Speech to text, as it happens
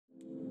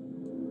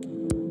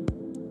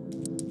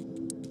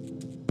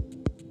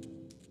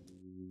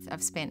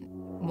I've spent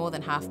more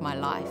than half my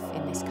life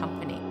in this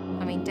company.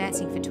 I mean,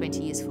 dancing for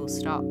 20 years full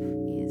stop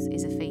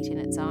is a feat in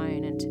its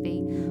own, and to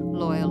be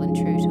loyal and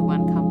true to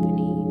one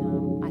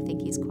company, I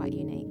think is quite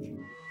unique.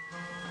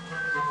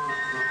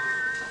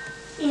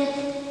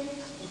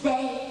 If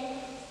they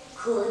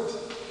could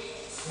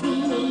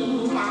see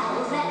me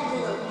now, that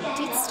little girl. I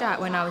did start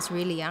when I was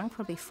really young,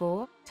 probably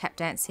 4, tap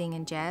dancing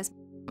and jazz.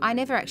 I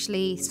never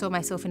actually saw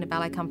myself in a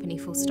ballet company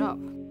full stop.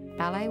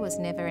 Ballet was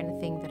never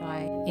anything that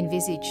I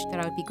envisaged that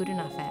I would be good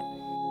enough at.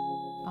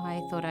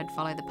 I thought I'd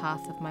follow the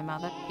path of my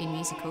mother in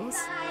musicals.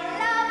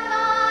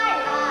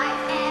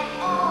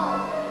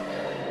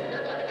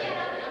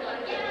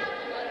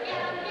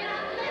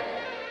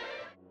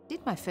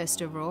 Did my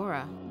first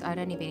Aurora. I'd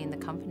only been in the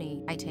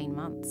company 18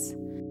 months.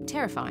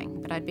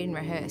 Terrifying, but I'd been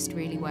rehearsed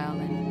really well,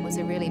 and it was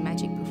a really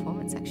magic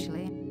performance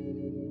actually.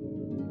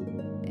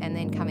 And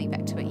then coming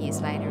back to it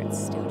years later, it's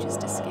still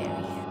just as scary.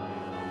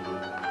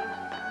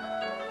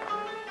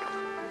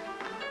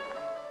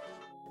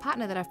 The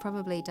partner that I've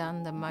probably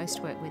done the most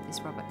work with is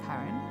Robert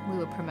Curran. We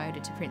were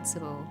promoted to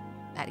principal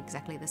at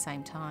exactly the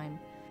same time.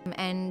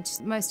 And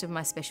most of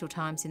my special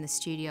times in the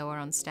studio or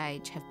on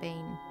stage have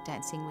been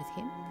dancing with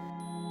him.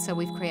 So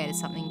we've created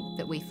something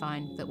that we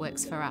find that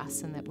works for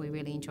us and that we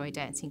really enjoy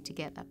dancing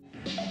together.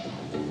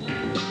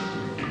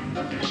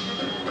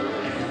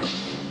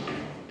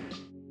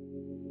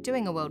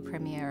 Doing a world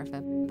premiere of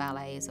a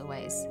ballet is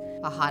always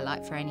a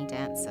highlight for any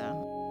dancer.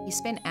 You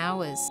spend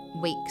hours,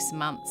 weeks,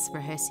 months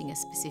rehearsing a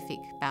specific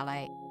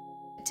ballet.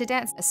 To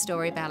dance a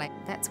story ballet,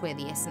 that's where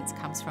the essence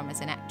comes from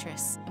as an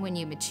actress. When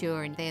you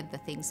mature, and they're the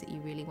things that you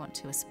really want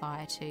to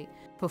aspire to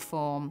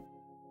perform.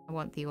 I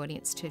want the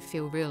audience to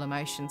feel real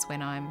emotions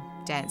when I'm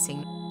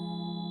dancing.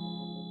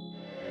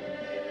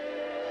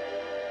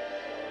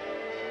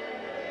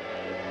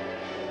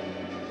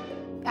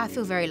 I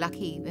feel very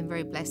lucky and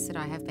very blessed that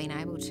I have been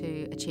able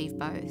to achieve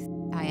both.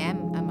 I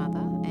am a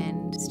mother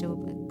and still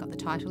got the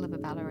title of a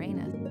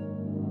ballerina.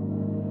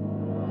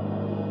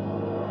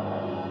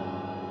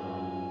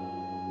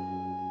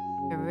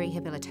 The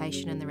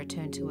rehabilitation and the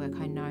return to work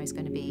I know is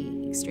going to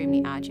be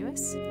extremely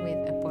arduous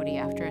with a body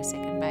after a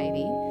second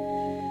baby,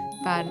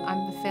 but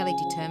I'm a fairly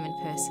determined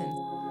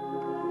person.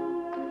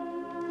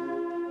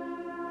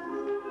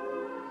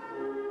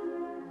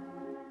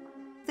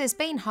 There's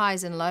been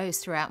highs and lows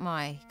throughout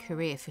my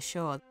career for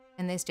sure,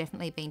 and there's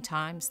definitely been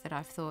times that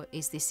I've thought,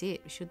 is this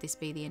it? Should this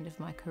be the end of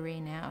my career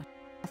now?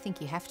 I think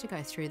you have to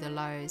go through the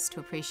lows to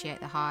appreciate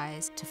the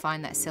highs, to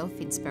find that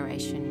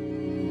self-inspiration.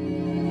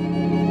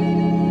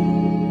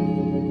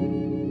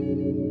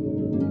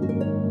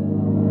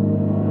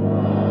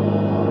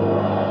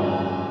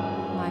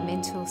 My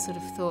mental sort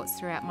of thoughts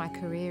throughout my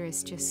career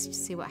is just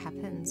see what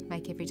happens,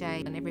 make every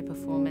day and every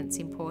performance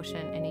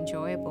important and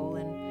enjoyable,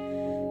 and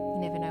you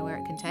never know where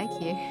it can take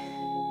you.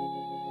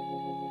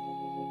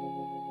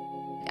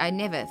 I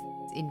never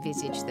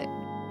envisaged that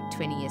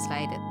 20 years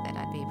later that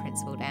I'd be a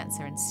principal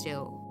dancer and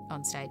still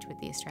on stage with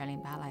the Australian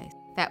Ballet.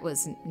 That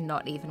was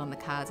not even on the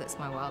cards, that's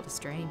my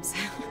wildest dreams.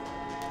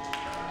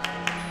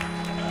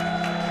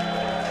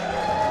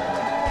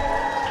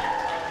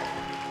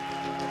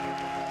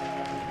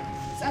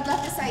 So I'd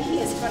love to say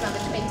here's for another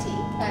 20,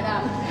 but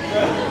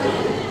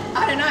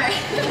I don't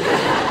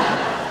know.